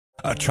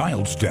A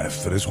child's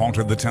death that has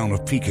haunted the town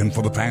of Pekin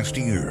for the past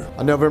year.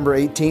 On November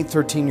 18th,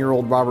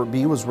 13-year-old Robert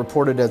B. was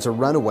reported as a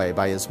runaway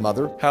by his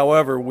mother.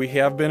 However, we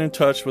have been in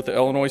touch with the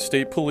Illinois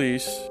State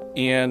Police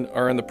and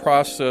are in the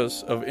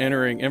process of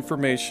entering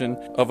information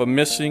of a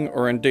missing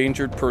or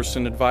endangered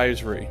person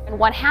advisory. And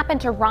what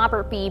happened to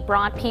Robert B.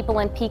 brought people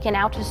in Pekin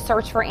out to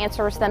search for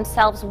answers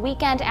themselves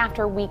weekend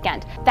after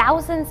weekend.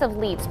 Thousands of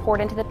leads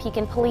poured into the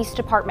Pekin Police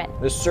Department.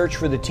 The search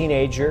for the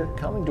teenager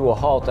coming to a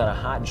halt on a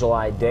hot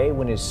July day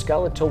when his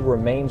skeletal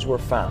remains were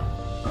found.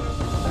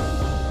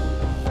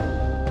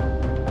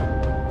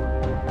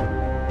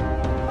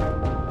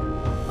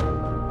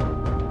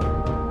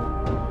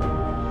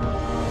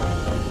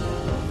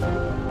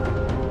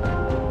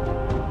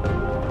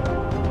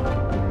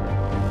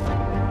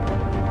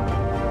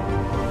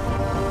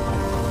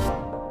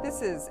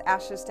 This is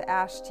Ashes to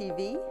Ash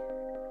TV,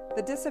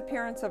 The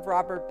Disappearance of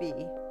Robert B.,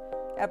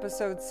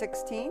 Episode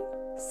 16,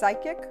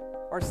 Psychic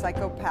or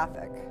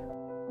Psychopathic.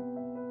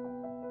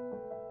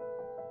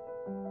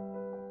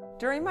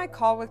 During my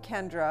call with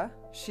Kendra,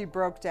 she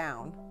broke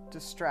down,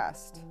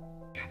 distressed.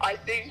 I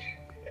think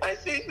that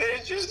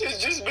it's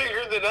just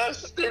bigger than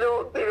us. I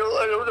don't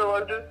know,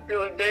 I'm just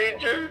feeling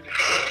danger.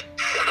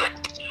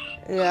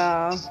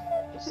 Yeah.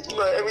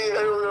 But I mean,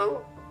 I don't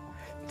know.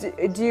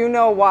 Do you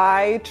know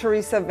why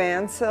Teresa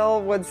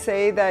Vancil would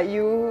say that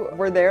you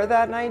were there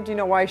that night? Do you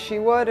know why she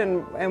would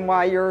and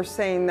why you're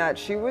saying that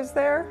she was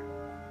there?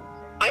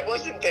 I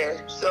wasn't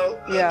there, so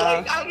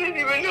yeah. I didn't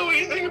even know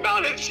anything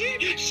about it.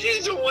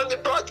 She's the one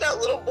that brought that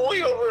little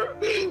boy over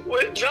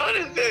with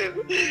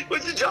Jonathan.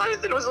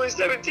 Jonathan was only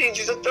 17.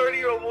 She's a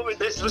 30-year-old woman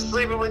that was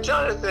sleeping with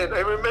Jonathan. I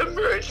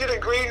remember, and she had a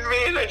green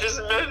van. I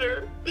just met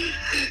her.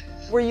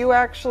 Were you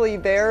actually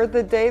there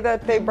the day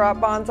that they brought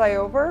Bonzai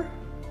over?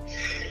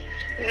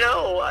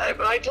 No,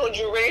 I told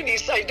you Randy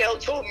Seidel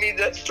told me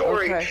that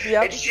story. Okay.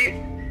 Yep.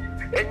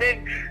 And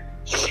then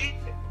she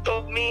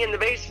told me in the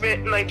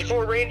basement, like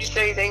before Randy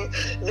said anything,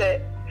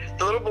 that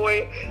the little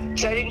boy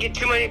said I didn't get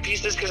too many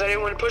pieces because I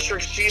didn't want to push her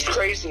because she's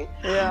crazy.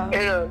 Yeah.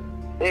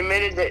 And they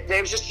admitted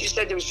that she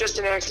said it was just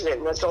an accident,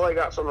 and that's all I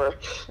got from her.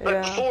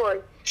 But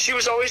before, she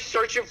was always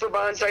searching for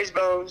Bonzai's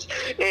bones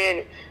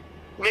and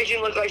making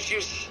it look like she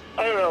was,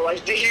 I don't know,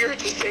 like here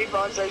to save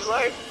Bonzai's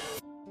life.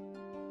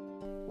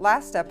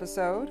 Last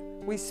episode,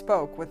 we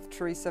spoke with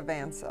Teresa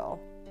Vancil.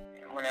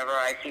 Whenever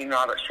I seen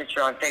Robert's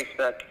picture on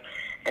Facebook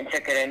and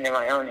took it into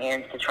my own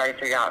hands to try to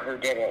figure out who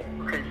did it,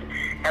 because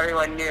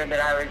everyone knew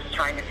that I was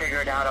trying to figure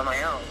it out on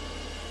my own.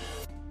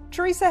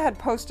 Teresa had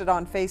posted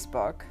on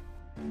Facebook,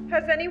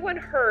 "Has anyone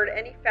heard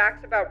any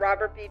facts about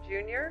Robert B.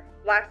 Jr.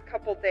 last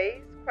couple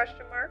days? ?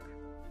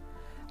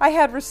 I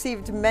had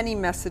received many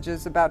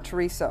messages about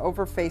Teresa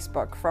over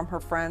Facebook from her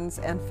friends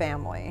and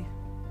family.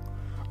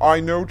 I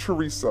know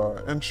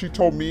Teresa, and she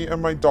told me and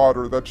my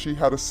daughter that she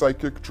had a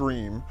psychic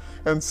dream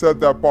and said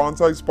that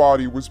Bonzai's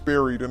body was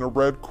buried in a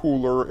red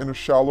cooler in a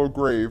shallow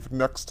grave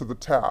next to the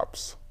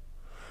taps.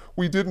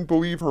 We didn't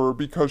believe her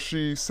because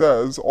she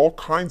says all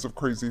kinds of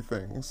crazy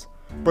things,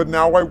 but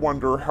now I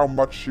wonder how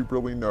much she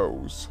really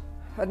knows."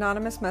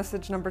 Anonymous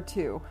message number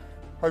 2.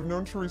 I've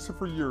known Teresa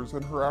for years,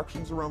 and her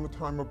actions around the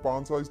time of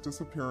Bonzai's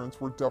disappearance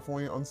were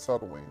definitely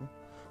unsettling.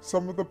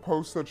 Some of the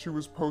posts that she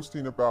was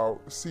posting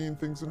about seeing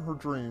things in her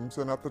dreams,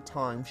 and at the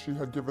time she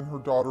had given her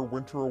daughter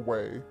Winter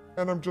away.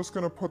 And I'm just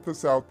going to put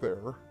this out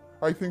there.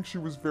 I think she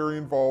was very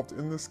involved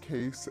in this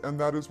case, and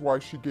that is why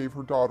she gave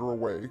her daughter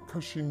away,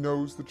 because she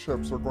knows the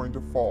chips are going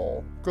to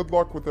fall. Good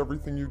luck with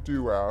everything you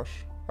do,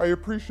 Ash. I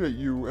appreciate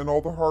you and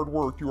all the hard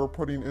work you are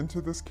putting into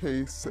this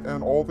case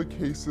and all the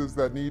cases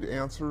that need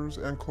answers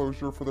and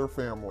closure for their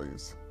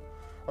families.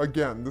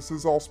 Again, this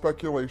is all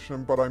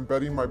speculation, but I'm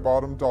betting my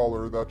bottom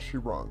dollar that she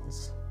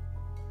runs.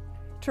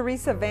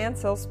 Teresa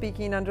Vancil,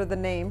 speaking under the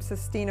name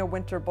Sistina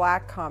Winter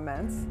Black,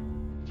 comments,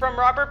 "From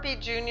Robert B.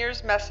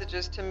 Jr.'s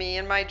messages to me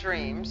in my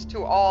dreams,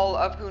 to all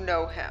of who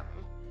know him.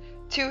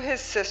 To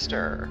his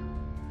sister,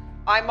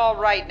 I'm all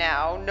right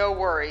now, no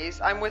worries,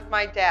 I'm with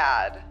my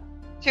dad.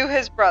 To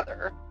his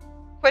brother,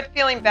 quit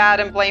feeling bad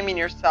and blaming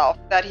yourself,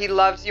 that he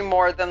loves you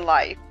more than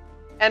life,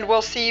 and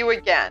we'll see you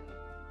again.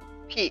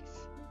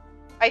 Peace.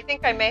 I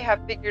think I may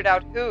have figured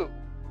out who.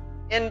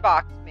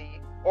 Inbox me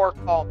or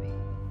call me."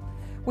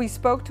 We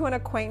spoke to an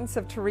acquaintance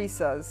of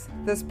Teresa's.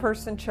 This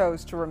person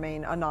chose to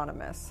remain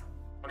anonymous.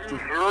 I was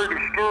very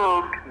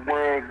disturbed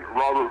when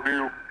Robert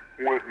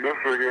B. went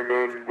missing and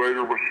then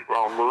later was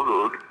found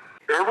murdered.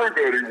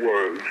 Everybody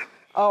was.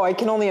 Oh, I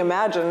can only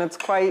imagine. It's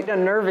quite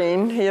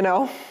unnerving, you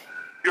know.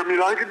 I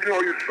mean, I can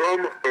tell you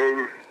some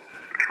of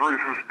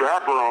Teresa's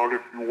background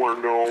if you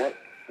want to know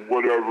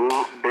whatever,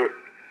 but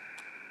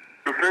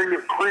the thing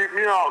that creeped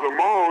me out the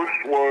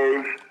most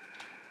was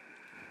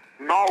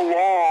not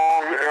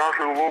long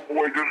after the little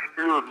boy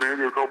disappeared,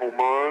 maybe a couple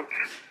months,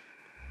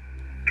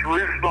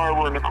 Teresa and I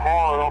were in the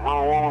car. I don't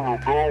remember where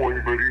we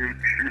were going, but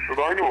she said,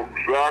 "I know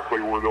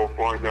exactly where they'll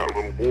find that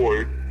little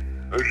boy."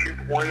 And she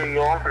pointed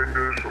off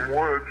into some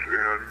woods,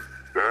 and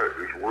that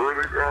is where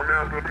they found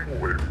that little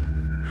boy.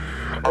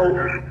 I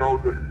just know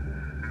that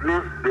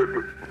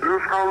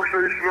This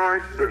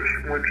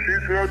conversation when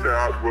she said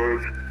that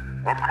was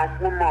a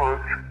couple of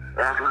months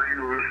after he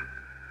was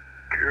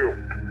killed.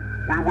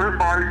 We went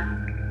by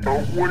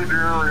a wooded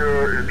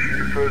area and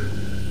she said,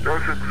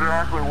 that's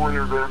exactly where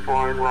you're going to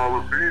find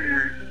Robert B.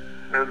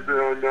 And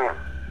then that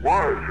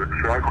was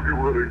exactly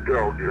where they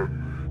found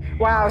him.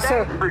 Wow,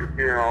 so... That freaked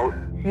me out.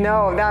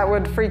 No, that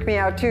would freak me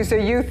out too. So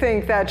you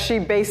think that she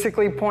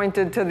basically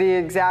pointed to the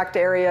exact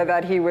area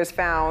that he was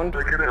found?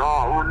 I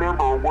cannot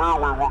remember where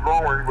we were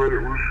going, but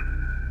it was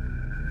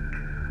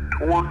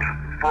towards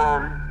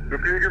from the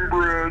Beacon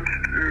Bridge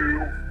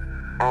to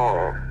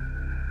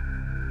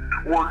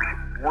towards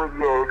where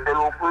the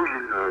federal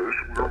prison is.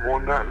 We were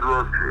going that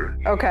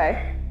direction.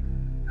 Okay.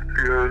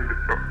 And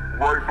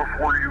right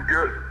before you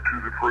get to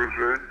the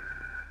prison,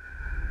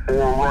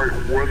 or right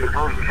when the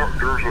prison starts,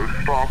 there's a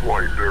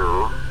stoplight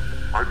there.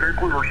 I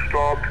think we were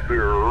stopped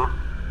there,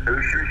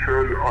 and she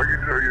said, I can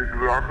tell you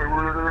exactly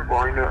where they're going to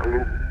find that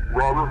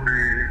Robert B.,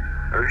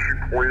 and she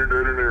pointed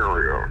at an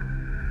area.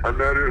 And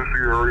that is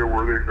the area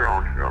where they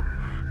found him.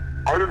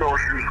 I don't know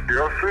if she was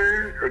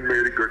guessing and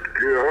made a good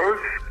guess,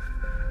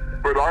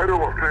 but I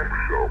don't think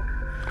so.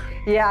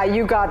 Yeah,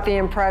 you got the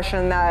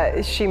impression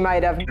that she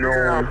might have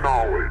No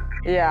knowledge.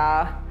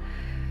 Yeah.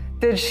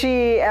 Did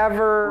she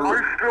ever...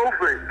 I still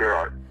think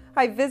that.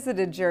 I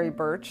visited Jerry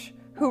Birch,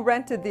 who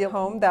rented the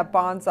home that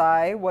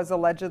Bonzai was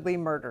allegedly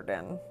murdered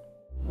in.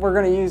 We're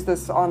going to use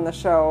this on the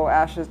show,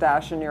 Ashes to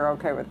Ash, and you're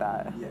okay with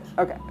that? Yes.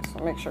 Okay,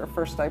 so make sure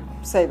first I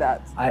say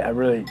that. I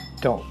really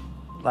don't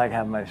like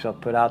having myself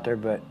put out there,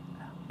 but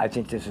I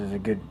think this is a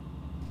good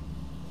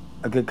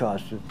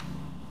cause to,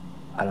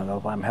 I don't know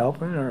if I'm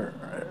helping or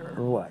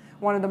what.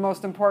 One of the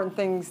most important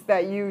things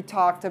that you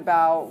talked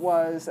about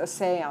was a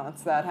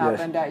seance that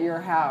happened at your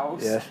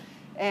house. Yes.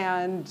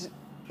 And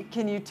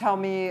can you tell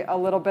me a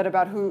little bit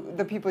about who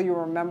the people you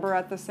remember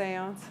at the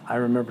seance? I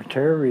remember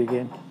Tara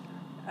Regan.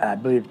 I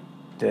believe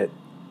that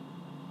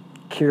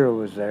Kira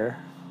was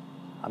there.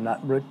 I'm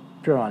not really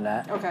sure on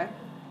that. Okay.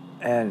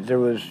 And there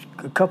was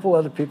a couple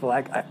other people.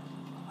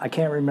 I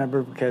can't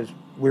remember because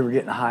we were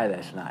getting high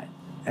last night.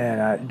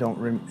 And I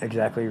don't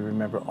exactly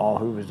remember all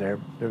who was there.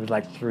 There was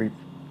like three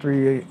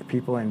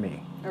people and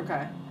me.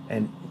 Okay.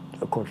 And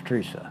of course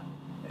Teresa.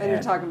 And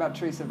you're talking about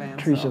Teresa Vansel.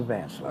 Teresa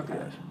Vansel, okay.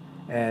 Yes.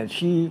 And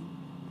she,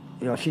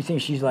 she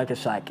thinks she's like a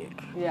psychic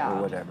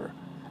or whatever,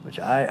 which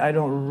I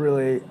don't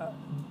really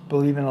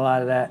believe in a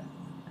lot of that.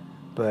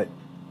 But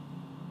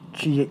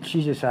she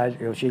decides,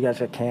 she gets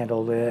a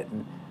candle lit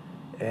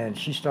and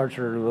she starts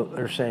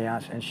her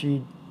seance and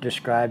she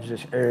describes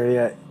this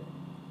area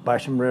by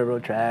some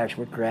railroad tracks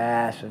with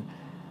grass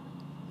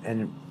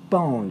and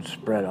bones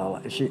spread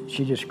all.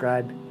 She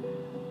described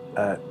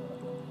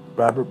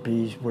Robert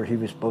B.'s where he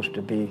was supposed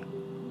to be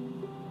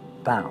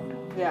found.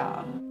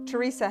 Yeah.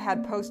 Teresa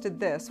had posted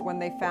this when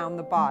they found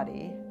the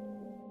body.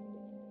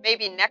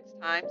 Maybe next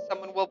time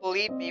someone will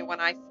believe me when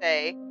I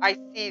say I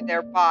see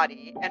their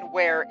body and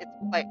where it's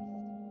placed.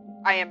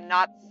 I am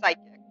not psychic.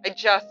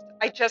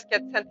 I just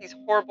get sent these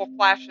horrible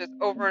flashes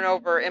over and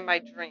over in my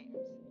dreams.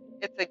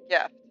 It's a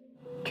gift.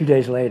 2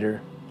 days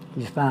later,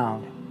 he's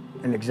found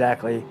in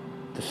exactly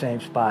the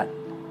same spot,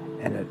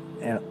 and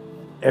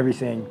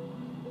everything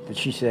that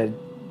she said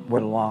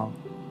went along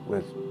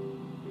with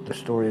the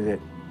story that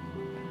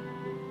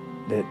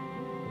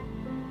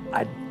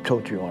I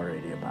told you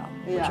already about,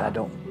 which I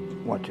don't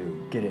want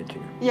to get into.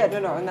 Yeah,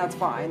 no, and that's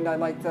fine. I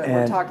like that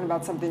we're talking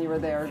about something you were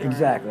there during.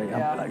 Exactly,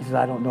 yeah. Because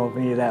I don't know if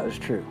any of that was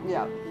true.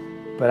 Yeah.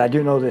 But I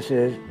do know this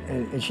is,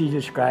 and she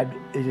described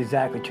it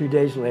exactly 2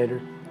 days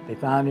later. They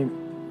found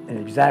him in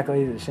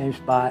exactly the same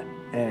spot,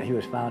 and he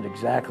was found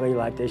exactly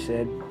like they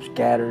said,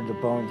 scattered. The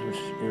bones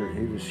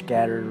he was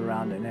scattered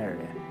around an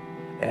area,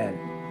 and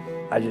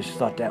I just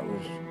thought that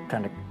was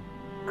kind of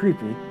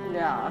creepy.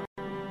 Yeah.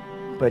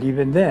 But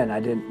even then, I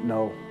didn't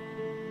know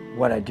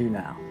what I do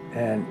now,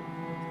 and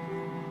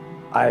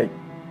I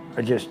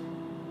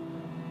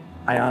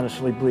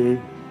honestly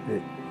believe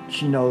that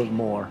she knows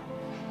more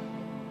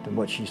than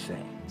what she's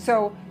saying.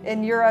 So,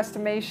 in your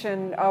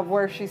estimation of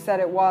where she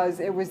said it was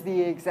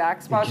the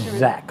exact spot?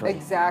 Exactly.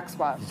 Exact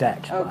spot.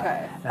 Exact spot.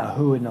 Okay. Now,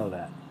 who would know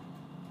that?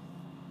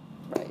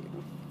 Right.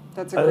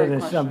 That's a Other great than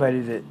question. somebody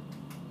that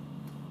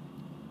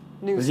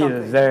knew was something.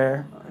 either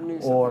there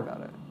or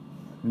or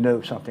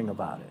knew something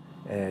about it.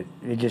 And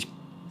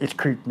it's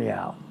creeped me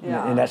out.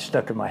 Yeah. And that's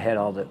stuck in my head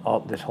all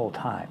this whole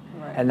time.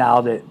 Right. And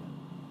now that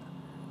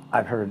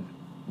I've heard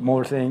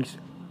more things,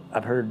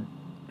 I've heard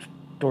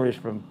stories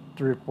from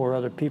 3 or 4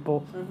 other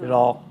people. Mm-hmm.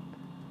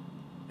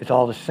 It's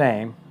all the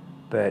same,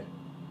 but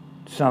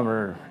some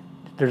are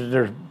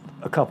there's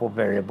a couple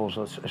variables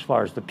as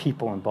far as the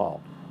people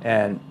involved,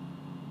 and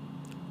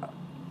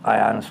I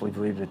honestly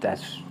believe that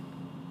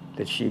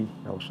she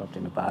knows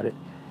something about it,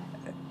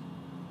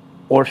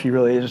 or she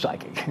really is a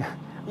psychic.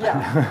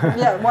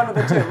 Yeah, one of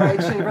the two,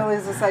 right? She really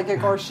is a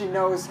psychic, or she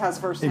has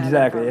firsthand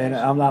exactly, information.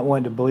 and I'm not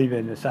one to believe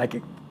in the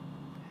psychic.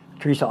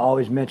 Teresa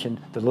always mentioned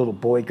the little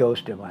boy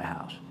ghost in my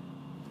house.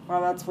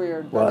 Well, that's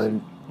weird. Well, a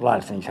lot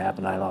of things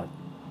happen. A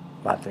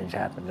lot of things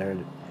happen there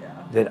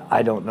that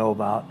I don't know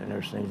about, and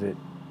there's things that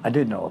I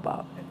did know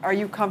about. Are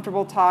you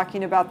comfortable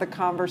talking about the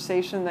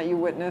conversation that you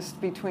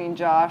witnessed between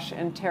Josh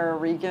and Tara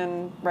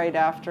Regan right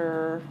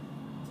after?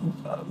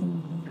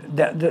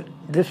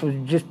 This was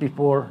just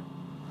before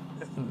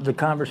the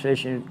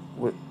conversation.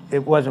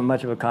 It wasn't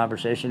much of a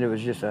conversation. It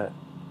was just a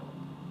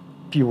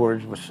few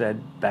words was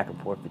said back and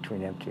forth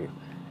between them two.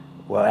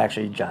 Well,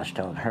 actually, Josh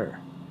telling her.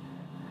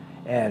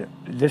 And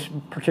this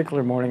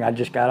particular morning, I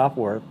just got off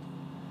work,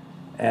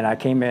 and I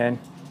came in,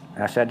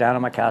 and I sat down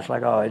on my couch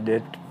like I always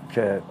did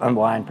to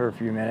unwind for a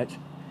few minutes.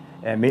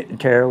 And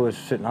Tara was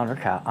sitting on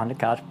the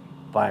couch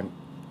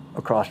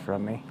across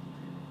from me,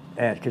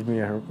 and because me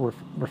and her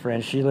were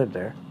friends, she lived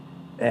there,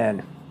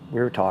 and we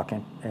were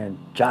talking. And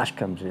Josh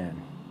comes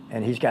in,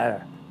 and he's got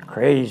a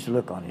crazed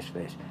look on his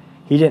face.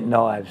 He didn't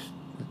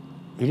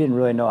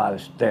really know I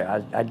was there.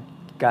 I'd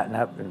gotten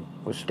up and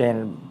was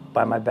standing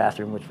by my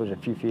bathroom, which was a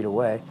few feet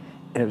away,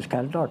 and it was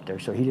kind of dark there,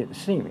 so he didn't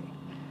see me.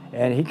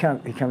 And he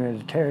come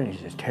into Tara, and he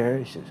says, Tara,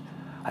 he says,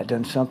 I've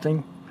done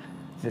something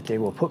that they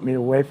will put me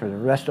away for the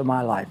rest of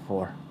my life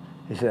for.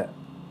 He said,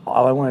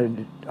 all I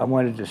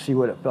wanted to see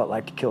what it felt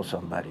like to kill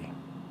somebody.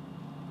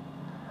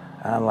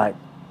 And I'm like,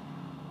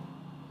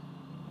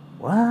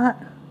 what?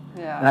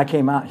 Yeah. And I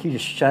came out, he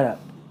just shut up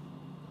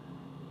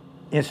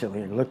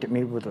instantly and looked at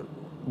me with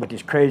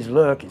this crazed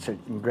look and said,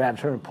 and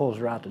grabs her and pulls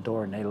her out the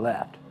door, and they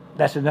left.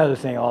 That's another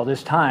thing all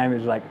this time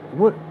is like,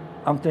 what?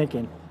 I'm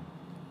thinking,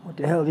 what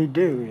the hell did he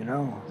do, you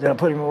know? They'll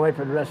put him away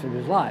for the rest of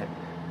his life.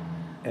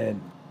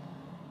 And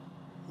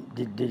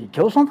did he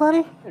kill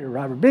somebody?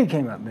 Robert B.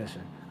 came up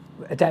missing.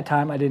 At that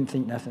time, I didn't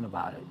think nothing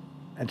about it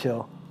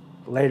until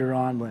later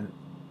on when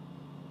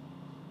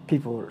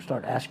people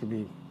start asking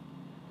me,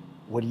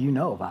 what do you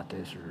know about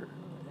this?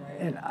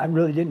 And I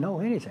really didn't know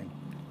anything.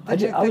 I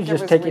was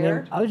just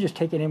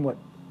taking in what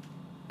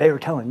they were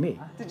telling me.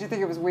 Did you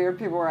think it was weird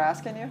people were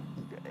asking you?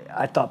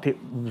 I thought it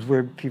was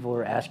weird people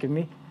were asking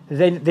me.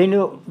 They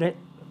knew,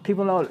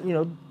 people know, you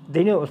know,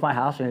 they knew it was my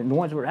house, and the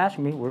ones that were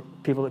asking me were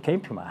people that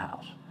came to my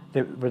house.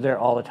 They were there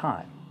all the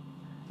time,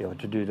 you know,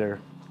 to do their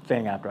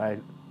thing after I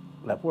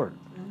left work.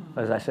 Mm-hmm.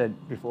 As I said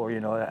before, you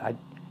know, at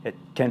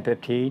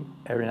 10:15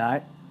 every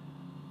night,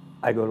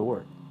 I go to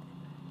work.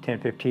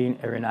 10:15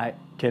 every night,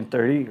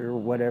 10:30 or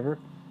whatever,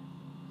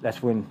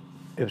 that's when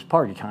it was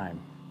party time.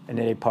 And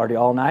then they'd party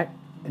all night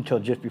until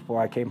just before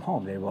I came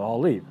home. They would all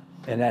leave.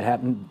 And that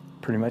happened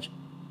pretty much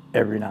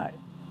every night.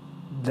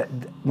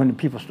 When the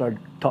people started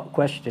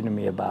questioning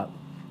me about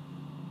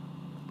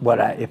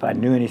if I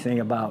knew anything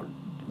about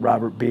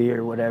Robert B.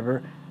 or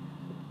whatever,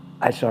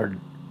 I started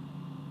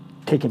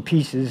taking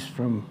pieces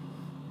from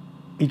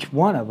each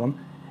one of them,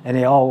 and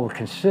they all were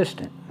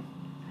consistent.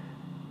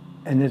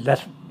 And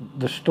that's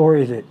the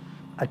story that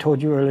I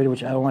told you earlier,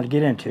 which I don't want to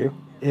get into,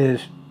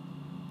 is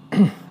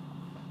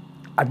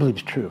I believe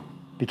it's true,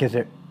 because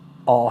they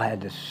all had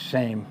the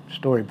same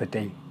story, but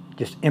they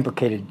just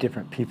implicated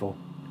different people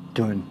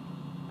doing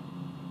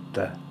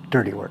the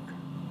dirty work.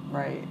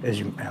 Right.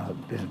 Is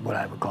what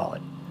I would call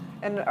it.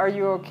 And are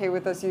you okay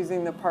with us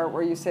using the part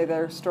where you say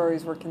their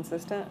stories were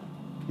consistent?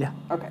 Yeah.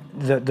 Okay.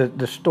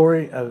 The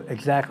story of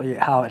exactly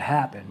how it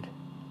happened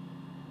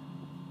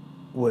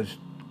was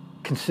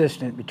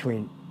consistent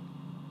between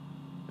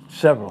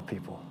several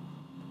people.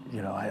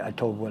 You know, I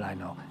told what I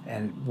know,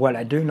 and what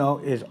I do know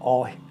is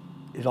all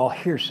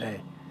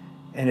hearsay,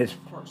 and it's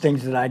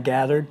things that I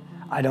gathered.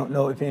 I don't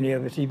know if any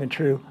of it's even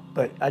true,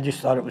 but I just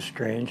thought it was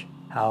strange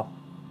how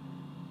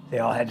they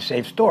all had the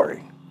same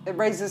story. It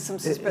raises some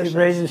suspicion. It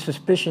raises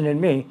suspicion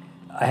in me.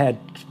 I had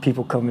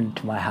people come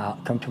to my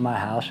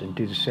house and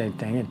do the same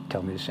thing and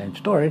tell me the same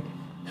story,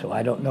 so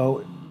I don't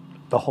know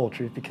the whole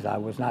truth because I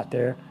was not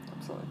there.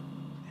 Absolutely.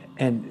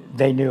 And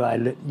they knew I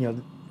lived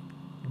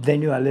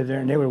there,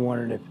 and they were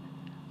wondering if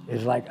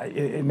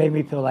it made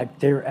me feel like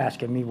they were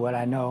asking me what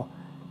I know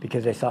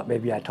because they thought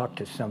maybe I talked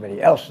to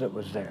somebody else that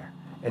was there,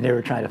 and they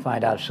were trying to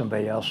find out if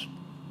somebody else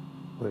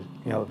was,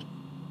 you know,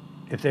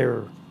 if they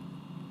were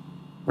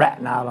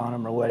ratting out on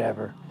them or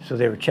whatever. So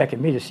they were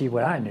checking me to see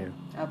what I knew.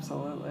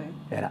 Absolutely.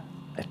 And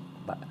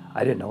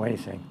I didn't know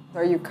anything.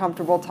 Are you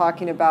comfortable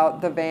talking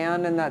about the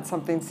van and that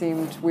something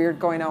seemed weird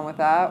going on with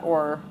that,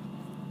 or?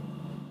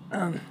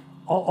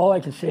 All I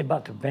can say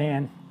about the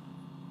van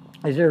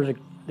is there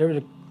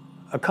was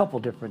a couple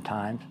different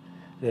times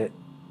that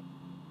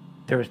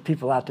there was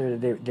people out there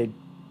that they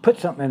put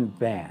something in the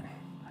van.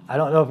 I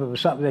don't know if it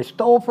was something they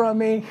stole from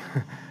me.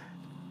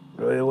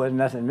 There wasn't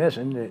nothing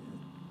missing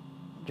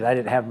because I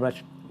didn't have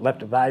much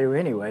left of value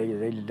anyway.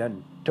 They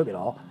took it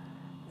all,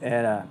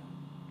 and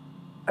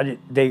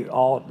they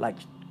all like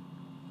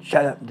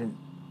shut up and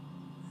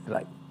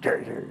like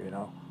here, you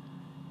know.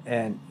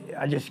 And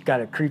I just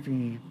got a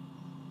creepy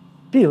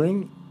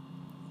feeling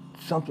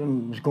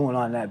something was going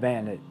on in that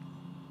van that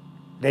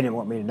they didn't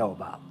want me to know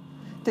about.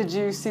 Did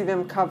you see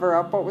them cover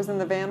up what was in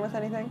the van with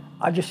anything?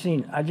 I just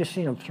seen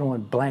them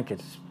throwing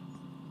blankets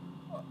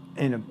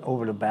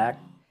over the back.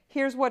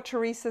 Here's what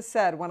Teresa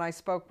said when I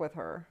spoke with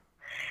her.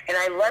 And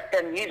I let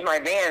them use my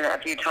van a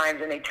few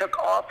times, and they took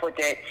off with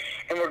it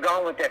and were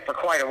gone with it for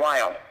quite a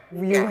while.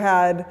 You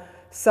had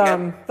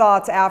some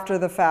thoughts after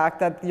the fact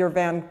that your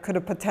van could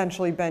have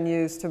potentially been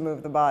used to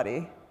move the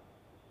body.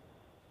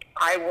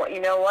 You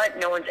know what?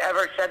 No one's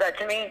ever said that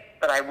to me,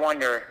 but I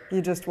wonder.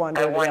 You just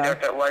wonder. I wonder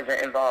if it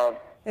wasn't involved.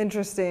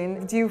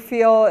 Interesting. Do you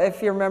feel,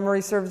 if your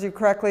memory serves you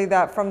correctly,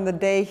 that from the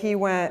day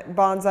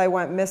Bonzai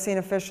went missing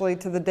officially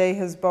to the day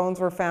his bones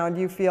were found,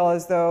 you feel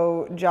as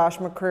though Josh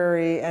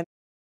McCreary and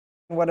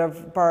would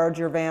have borrowed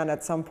your van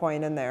at some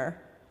point in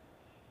there?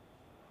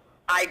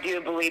 I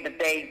do believe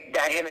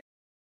that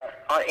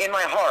in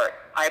my heart,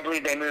 I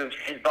believe they moved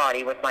his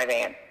body with my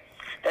van.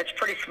 That's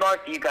pretty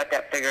smart that you got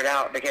that figured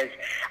out, because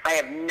I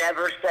have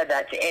never said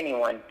that to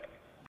anyone.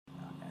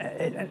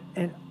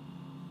 And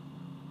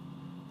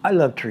I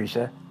love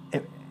Teresa,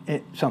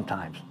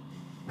 sometimes.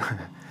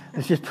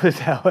 Let's just put it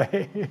that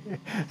way,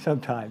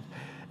 sometimes.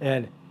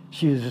 And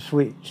she was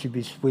she'd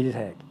be sweet as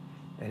heck.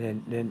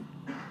 And then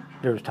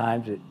there was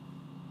times that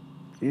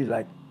she was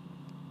like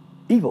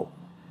evil.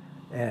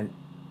 And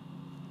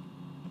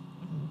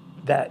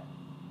the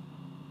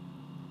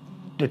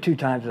 2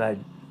 times that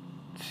I'd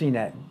seen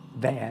that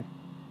van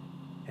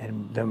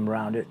and them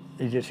around it,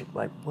 it's just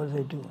like, what are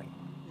they doing?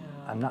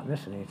 I'm not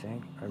missing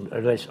anything.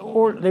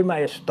 Or they might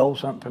have stole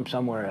something from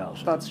somewhere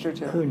else. That's true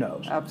too. Who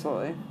knows?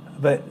 Absolutely.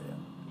 But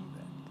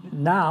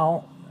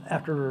now,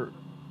 after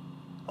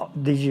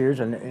these years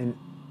and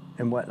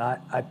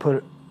whatnot, I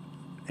put,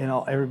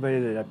 everybody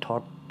that I've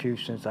talked to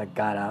since I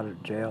got out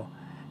of jail,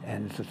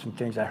 and so some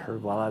things I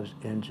heard while I was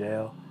in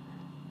jail,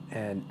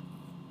 and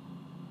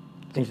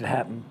things that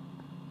happened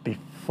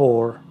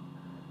before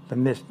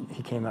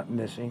he came up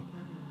missing.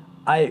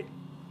 I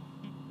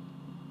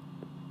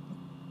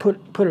put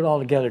it all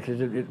together, because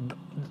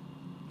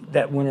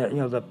that when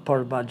the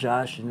part about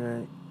Josh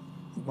and I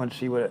wanted to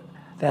see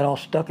that all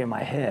stuck in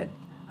my head.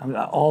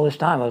 All this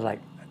time I was like,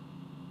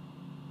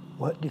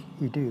 what did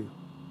he do?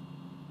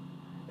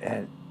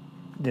 And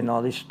then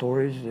all these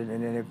stories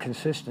and their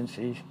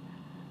consistencies,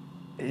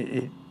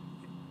 and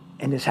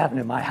this happened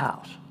in my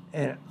house.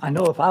 And I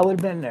know if I would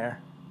have been there,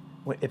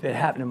 if it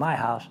happened in my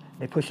house,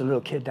 they pushed a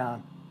little kid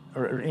down,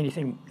 or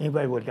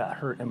anybody would have got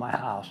hurt in my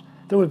house,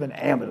 there would have been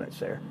an ambulance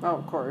there. Oh,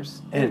 of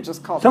course. And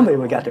just called somebody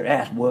would have got their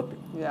ass whooped,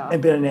 yeah,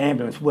 and been in the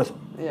ambulance with them.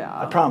 Yeah.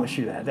 I promise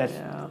you that.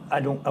 I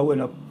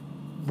wouldn't have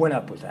went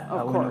up with that.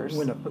 Of I course.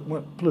 wouldn't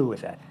have flew with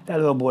that. That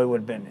little boy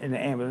would have been in the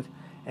ambulance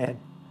and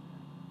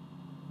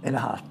in the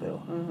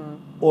hospital.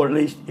 Mm-hmm. Or at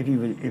least if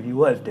he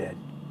was dead,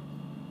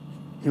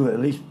 he would at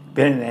least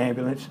been in the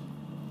ambulance.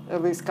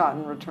 At least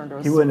gotten returned to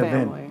his family. He wouldn't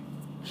have been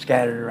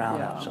scattered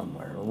around out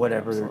somewhere, or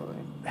whatever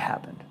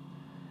happened.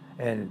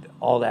 And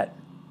all that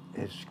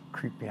has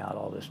creeped me out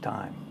all this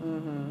time.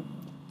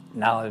 Mm-hmm.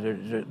 Now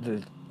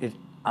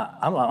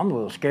I'm a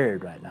little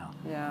scared right now.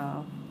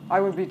 Yeah, I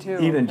would be too,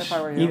 if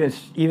I were you.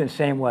 Even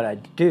saying what I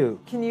do.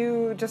 Can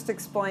you just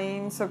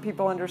explain so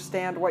people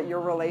understand what your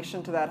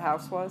relation to that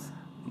house was?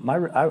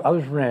 I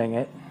was renting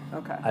it.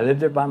 Okay. I lived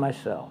there by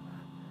myself,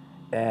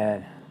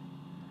 and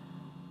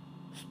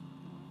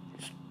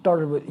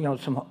started with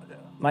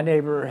my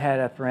neighbor had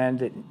a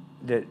friend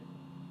that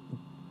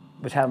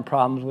was having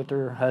problems with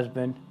her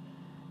husband,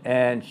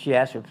 and she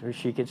asked if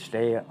she could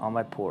stay on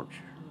my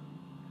porch.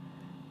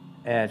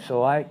 And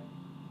so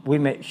we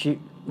made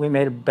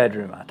a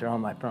bedroom out there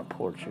on my front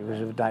porch. It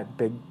was a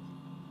big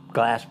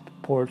glass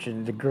porch,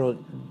 and the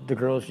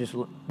girls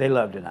they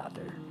loved it out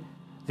there.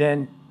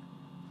 Then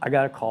I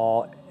got a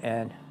call,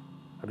 and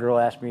a girl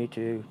asked me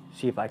to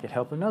see if I could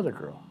help another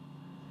girl.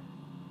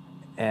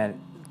 And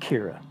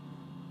Kira.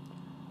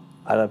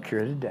 I love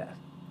Kira to death.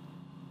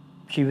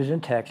 She was in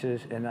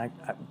Texas, and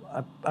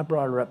I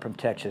brought her up from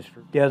Texas.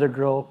 The other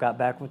girl got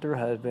back with her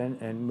husband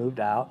and moved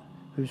out,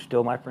 who's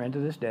still my friend to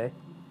this day.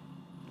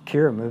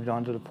 Kira moved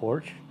onto the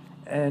porch,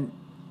 and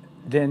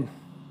then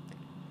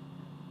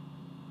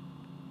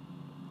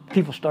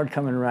people started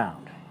coming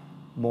around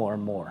more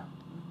and more.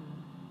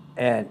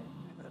 And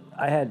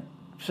I had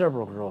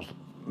several girls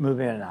move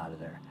in and out of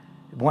there.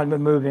 One would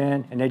move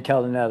in, and they'd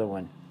tell another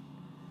one,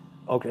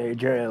 okay,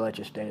 Jerry, I'll let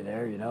you stay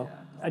there, Yeah.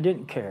 I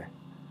didn't care.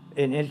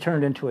 And it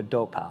turned into a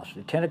dope house.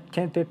 At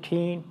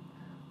 10:15,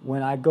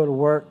 when I go to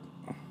work,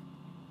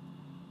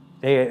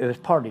 it was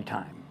party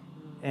time.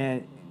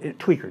 And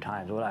tweaker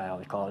time is what I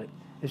always call it.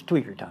 It's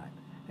tweaker time.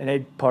 And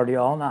they'd party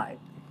all night.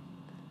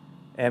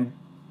 And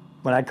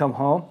when I come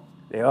home,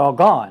 they're all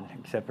gone,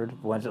 except for the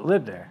ones that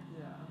lived there.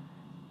 Yeah.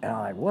 And I'm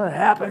like, what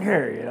happened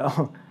here,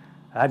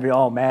 I'd be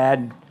all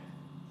mad.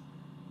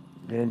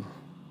 Then,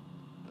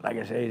 like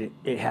I say,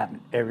 it happened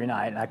every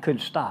night, and I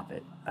couldn't stop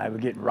it. I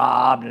would get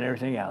robbed and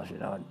everything else,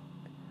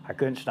 I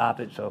couldn't stop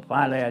it, so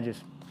finally I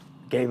just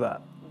gave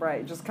up.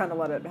 Right, just kind of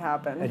let it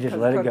happen. I just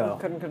let it go.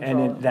 Couldn't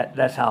control and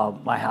that's how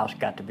my house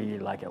got to be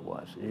like it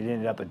was. It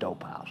ended up a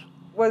dope house.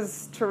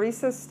 Was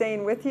Teresa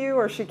staying with you,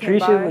 or she came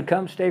by? Teresa would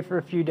come stay for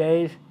a few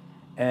days,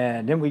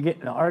 and then we'd get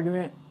in an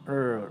argument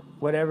or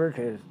whatever,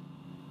 because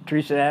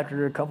Teresa,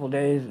 after a couple of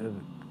days of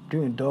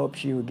doing dope,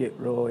 she would get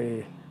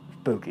really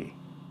spooky.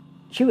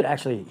 She would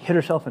actually hit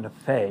herself in the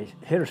face,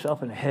 hit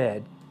herself in the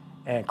head,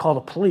 and call the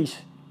police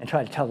and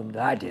try to tell them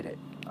that I did it.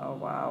 Oh,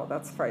 wow,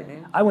 that's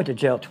frightening. I went to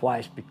jail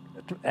twice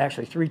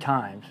actually 3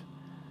 times,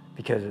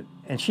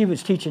 and she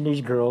was teaching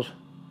these girls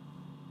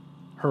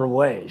her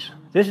ways.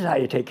 This is how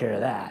you take care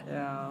of that.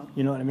 Yeah.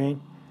 You know what I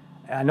mean?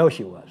 I know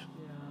she was.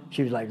 Yeah.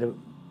 She was like the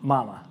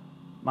mama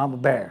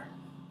bear.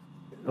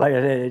 Like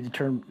I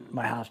said,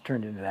 my house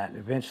turned into that.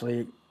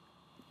 Eventually,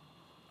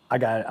 I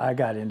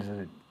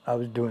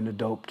was doing the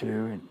dope too,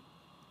 and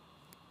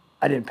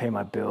I didn't pay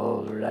my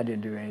bills or I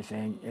didn't do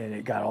anything, and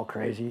it got all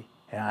crazy,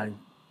 and I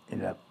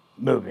ended up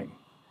moving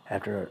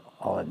after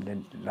all that. And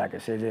then, like I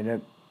said,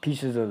 then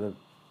pieces of the.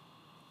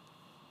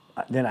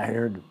 Then I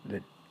heard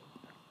that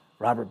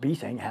Robert B.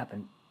 thing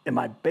happened in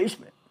my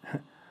basement.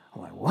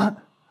 I'm like, what?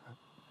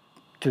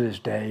 To this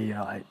day, you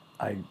know,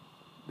 I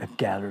have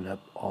gathered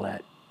up all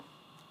that,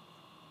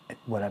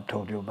 what I've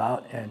told you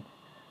about, and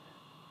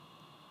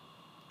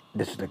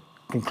this is the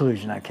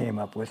conclusion I came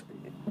up with.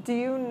 Do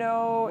you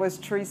know, was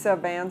Teresa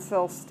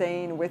Vansell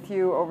staying with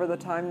you over the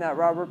time that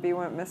Robert B.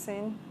 went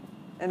missing?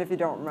 And if you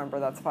don't remember,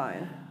 that's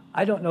fine.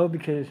 I don't know,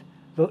 because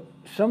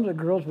some of the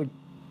girls would,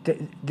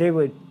 they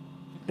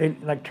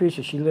like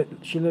Teresa, she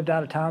lived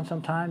out of town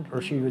sometimes,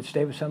 or she would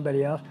stay with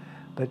somebody else,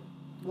 but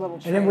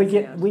and then we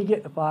get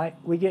in a fight,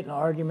 we get in an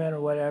argument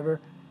or whatever,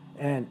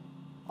 and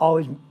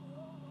always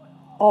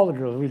all the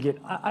girls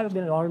I've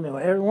been in an argument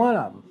with every one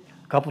of them.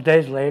 A couple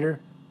days later,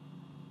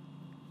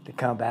 they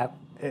come back.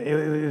 It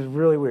was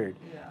really weird.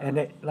 Yeah.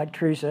 And like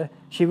Teresa,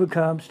 she would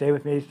come stay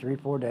with me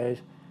 3-4 days,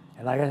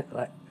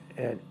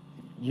 and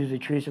usually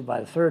Teresa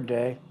by the 3rd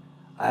day,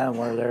 I didn't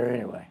want her there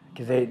anyway,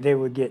 because they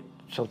would get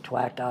so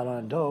twacked out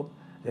on dope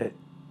that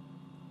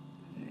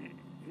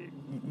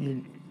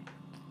you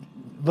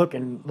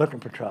looking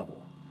for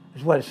trouble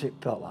is what it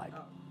felt like.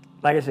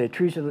 Like I said,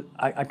 Teresa,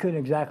 I couldn't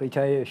exactly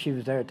tell you if she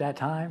was there at that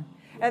time.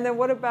 And then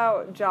what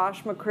about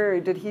Josh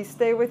McCreary? Did he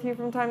stay with you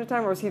from time to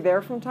time, or was he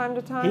there from time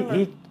to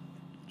time?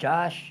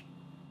 Josh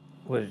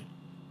was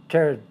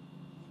Tara's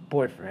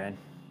boyfriend.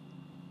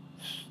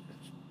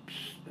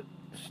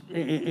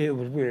 It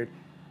was weird.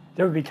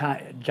 There would be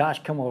time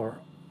Josh come over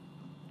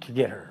to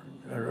get her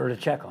or to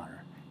check on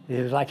her.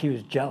 It was like he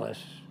was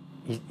jealous.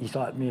 He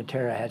thought me and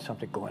Tara had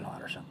something going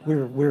on or something.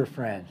 We were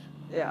friends.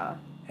 Yeah.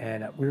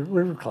 And we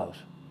were close.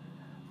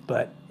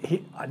 But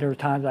there were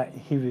times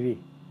he would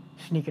be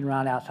sneaking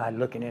around outside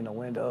looking in the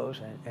windows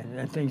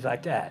and things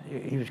like that.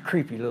 He was a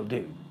creepy little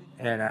dude.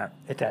 And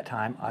at that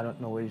time, I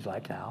don't know what he's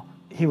like now,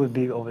 he would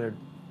be over there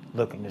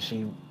looking to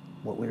see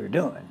what we were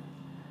doing.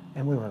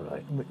 And we were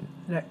like,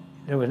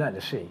 there was nothing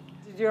to see.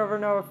 Did you ever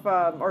know if,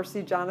 or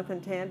see Jonathan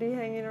Tandy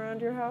hanging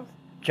around your house?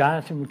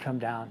 Jonathan would come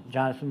down.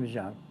 Jonathan was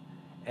young.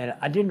 And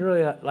I didn't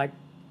really like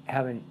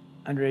having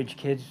underage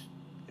kids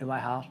in my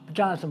house. But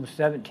Jonathan was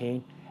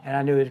 17, and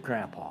I knew his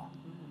grandpa.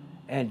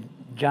 And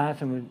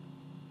Jonathan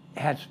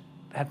had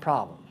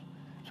problems.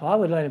 So I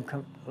would let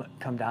him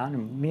come down,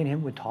 and me and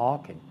him would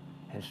talk and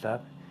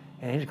stuff.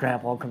 And his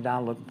grandpa would come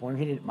down looking for him.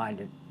 He didn't mind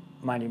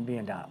him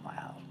being down at my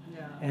house.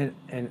 Yeah.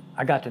 And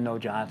I got to know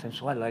Jonathan,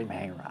 so I let him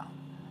hang around.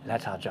 And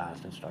that's how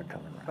Jonathan started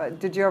coming around. But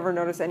did you ever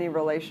notice any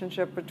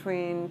relationship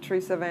between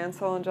Teresa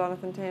Vansell and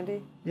Jonathan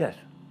Tandy? Yes.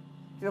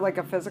 Like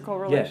a physical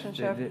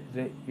relationship?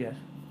 Yes. Yes.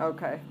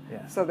 Okay.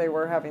 Yeah. So they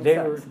were having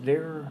sex? They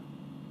were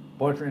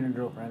boyfriend and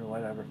girlfriend or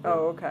whatever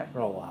for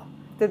a while.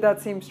 Did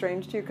that seem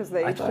strange to you because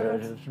the age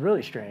difference? It was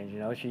really strange. You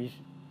know, she's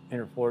in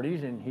her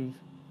 40s and he's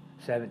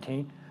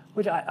 17,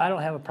 which I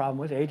don't have a problem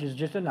with. Age is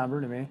just a number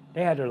to me.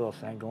 They had their little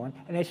thing going,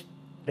 and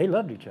they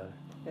loved each other.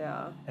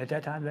 Yeah. At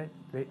that time, they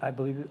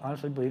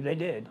honestly believe they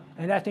did,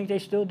 and I think they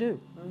still do.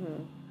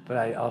 Mm-hmm. But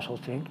I also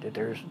think that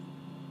there's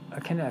a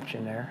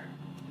connection there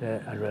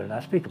that I'd rather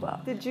not speak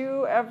about. Did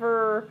you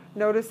ever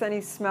notice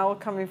any smell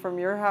coming from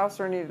your house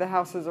or any of the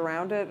houses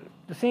around it?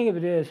 The thing of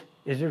it is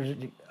there's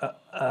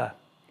a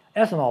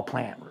ethanol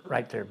plant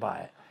right there by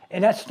it,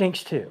 and that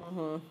stinks too.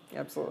 Mm-hmm.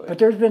 Absolutely. But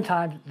there's been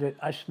times that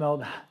I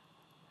smelled,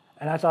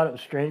 and I thought it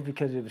was strange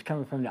because it was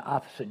coming from the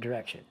opposite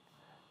direction.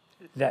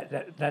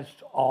 That's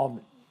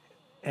all,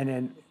 and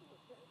then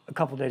a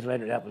couple days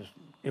later,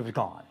 it was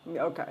gone.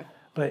 Okay.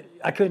 But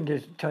I couldn't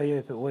just tell you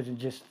if it wasn't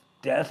just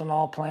the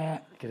ethanol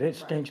plant, because it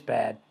stinks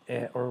bad,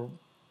 or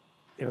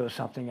if it was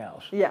something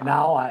else. Yeah.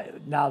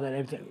 Now that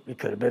everything, it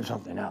could have been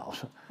something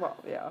else. Well,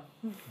 yeah.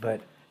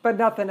 But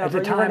nothing ever.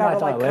 At the time, you were never I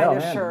thought, kind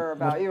of sure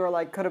about. You were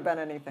like, could have been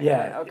anything.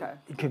 Yeah. Right? Okay.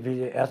 It could be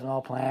the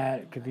ethanol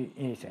plant. It could be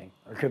anything,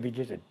 or it could be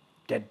just a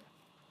dead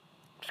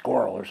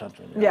squirrel or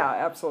something. You know? Yeah,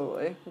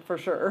 absolutely, for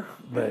sure.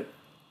 But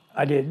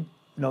I did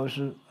notice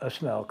a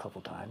smell a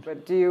couple times.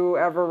 But do you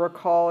ever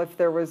recall if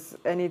there was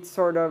any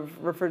sort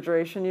of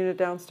refrigeration unit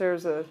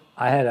downstairs?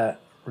 I had a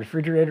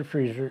refrigerator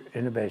freezer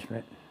in the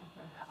basement.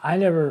 I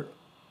never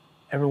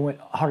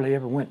hardly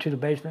ever went to the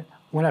basement.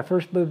 When I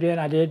first moved in,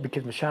 I did,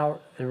 because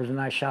there was a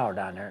nice shower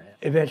down there.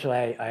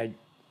 Eventually,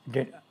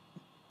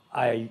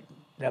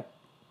 that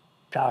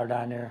shower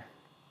down there,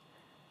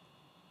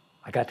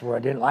 I got to where I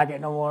didn't like it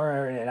no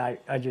more, and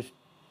I just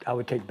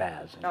take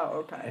baths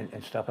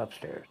and stuff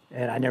upstairs,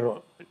 and I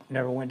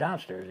never went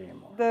downstairs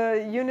anymore.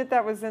 The unit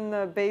that was in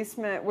the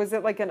basement, was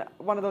it like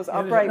one of those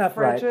upright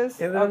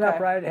fridges? It was an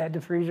upright. It had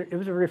the freezer. It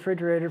was a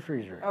refrigerator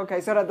freezer. Okay,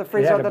 so it had the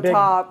freezer at the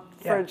top,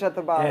 fridge at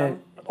the bottom.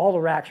 And all the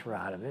racks were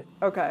out of it.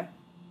 Okay.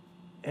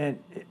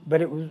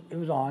 But it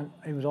was on.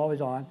 It was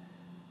always on,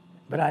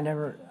 but I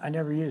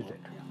never used it.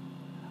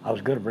 I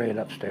was going to bring it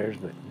upstairs,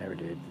 but never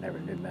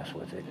did mess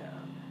with it.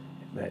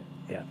 But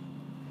yeah.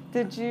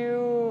 Did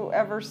you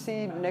ever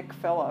see Nick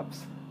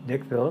Phillips?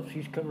 Nick Phillips,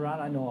 he's come around.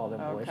 I know all them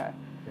boys. Okay.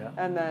 Yeah.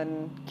 And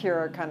then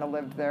Kira kind of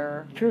lived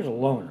there. Kira's a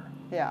loner.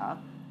 Yeah.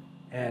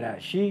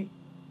 And she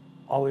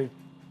always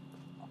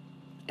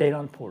stayed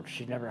on the porch.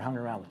 She never hung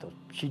around with those.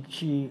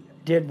 She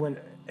did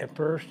at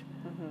first,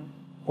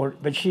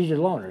 but she's a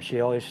loner.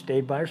 She always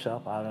stayed by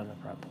herself out on the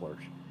front porch.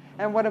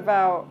 And what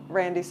about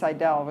Randy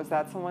Seidel? Was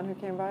that someone who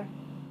came by?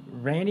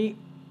 Randy,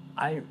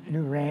 I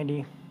knew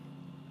Randy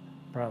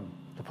from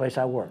the place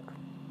I work.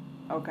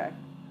 Okay.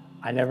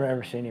 I never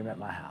ever seen him at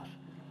my house.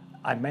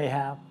 I may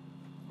have.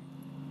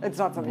 It's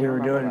not something we were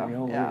doing. Though. We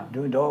were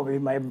doing dope. He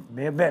may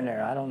have been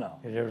there. I don't know.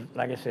 There was,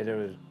 like I said, there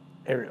was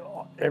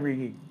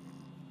every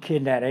kid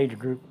in that age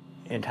group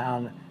in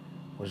town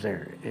was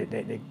there.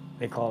 They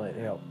call it,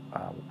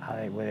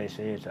 what they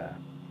say,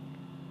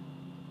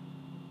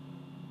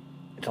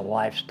 it's a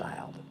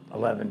lifestyle.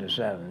 11 to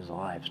 7 is a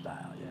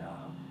lifestyle.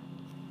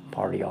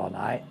 Party all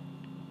night.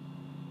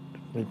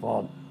 We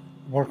all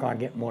work on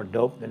getting more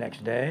dope the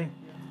next day.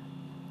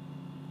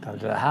 Come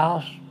to the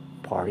house,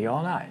 party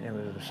all night. It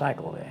was a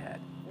cycle they had.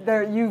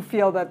 You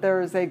feel that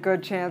there is a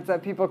good chance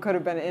that people could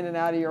have been in and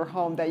out of your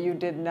home that you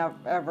didn't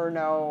ever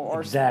know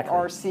or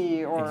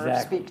see or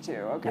speak to.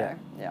 Okay,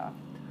 yeah.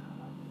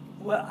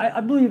 Well, I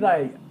believe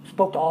I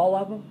spoke to all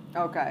of them.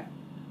 Okay.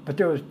 But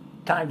there was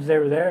times they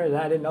were there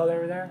that I didn't know they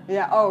were there.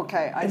 Yeah. Oh,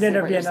 okay. And then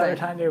there'd be another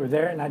time they were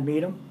there and I'd meet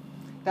them.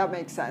 That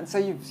makes sense. So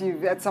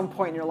you've at some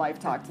point in your life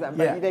talked to them,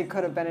 but they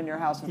could have been in your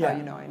house without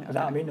you knowing. Okay.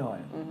 Without me knowing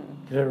it.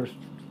 There was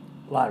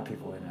a lot of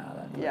people in and out of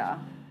that place. Yeah.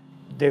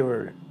 They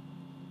would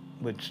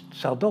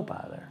sell dope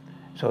out of there.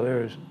 So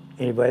there was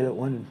anybody that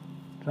wanted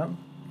something,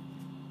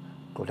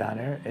 go down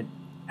there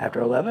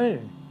after 11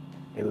 and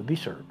it would be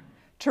served.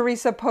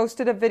 Teresa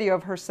posted a video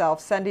of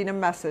herself sending a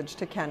message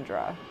to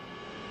Kendra.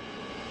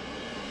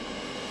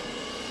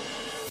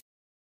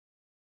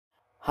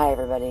 Hi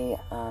everybody,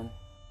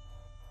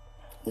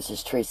 this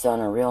is Teresa on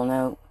a real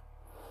note.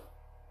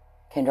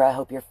 Kendra, I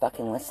hope you're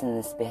fucking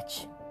listening to this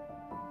bitch.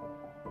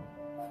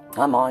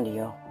 I'm on to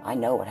you. I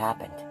know what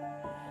happened.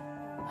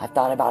 I've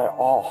thought about it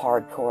all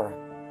hardcore.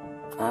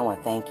 I want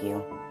to thank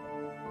you.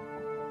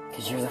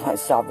 Because you're the one who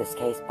solved this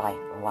case by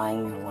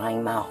lying your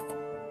lying mouth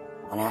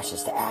on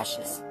Ashes to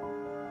Ashes.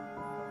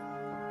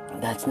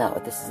 That's not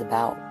what this is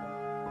about.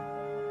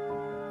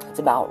 It's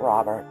about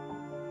Robert.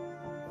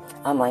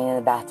 I'm laying in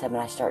the bathtub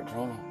and I start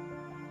dreaming.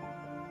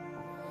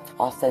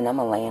 All of a sudden, I'm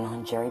laying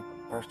on Jerry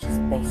Birch's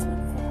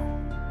basement floor.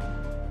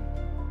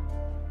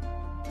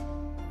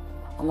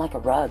 I'm like a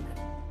rug.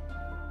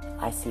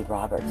 I see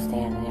Robert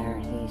standing there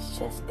and he's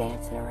just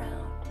dancing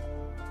around.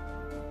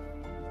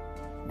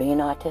 Being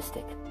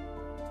autistic.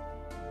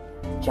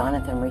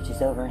 Jonathan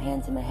reaches over and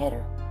hands him a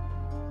hitter.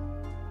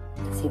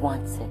 Because he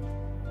wants it.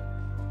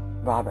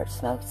 Robert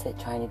smokes it,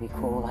 trying to be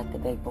cool like the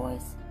big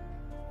boys,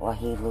 while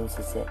he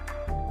loses it.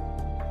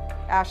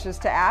 Ashes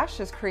to Ash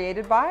is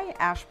created by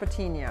Ash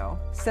Patino.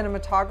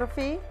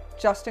 Cinematography,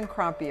 Justin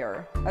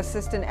Crumpier.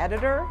 Assistant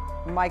editor,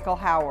 Michael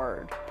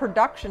Howard.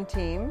 Production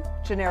team,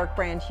 Generic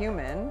Brand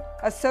Human.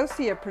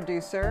 Associate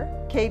producer,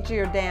 Kate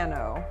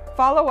Giordano.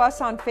 Follow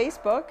us on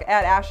Facebook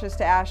at Ashes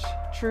to Ash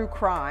True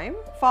Crime.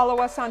 Follow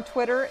us on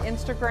Twitter,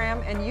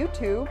 Instagram, and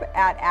YouTube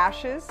at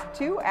Ashes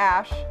to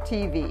Ash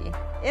TV.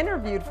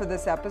 Interviewed for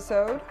this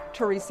episode,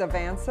 Teresa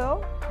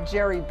Vancil,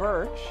 Jerry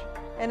Birch,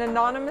 an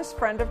anonymous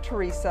friend of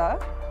Teresa,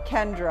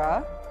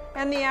 Kendra,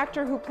 and the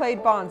actor who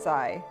played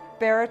Bonzai,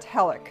 Barrett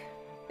Hellick.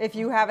 If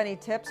you have any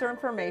tips or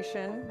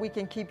information, we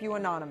can keep you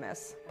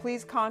anonymous.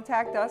 Please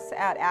contact us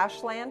at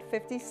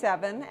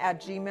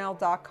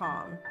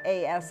ashland57@gmail.com.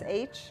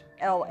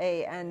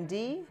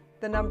 ASHLAND,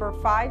 the number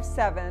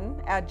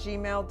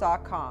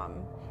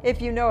 57@gmail.com.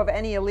 If you know of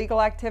any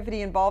illegal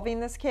activity involving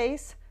this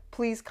case,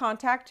 please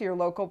contact your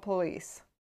local police.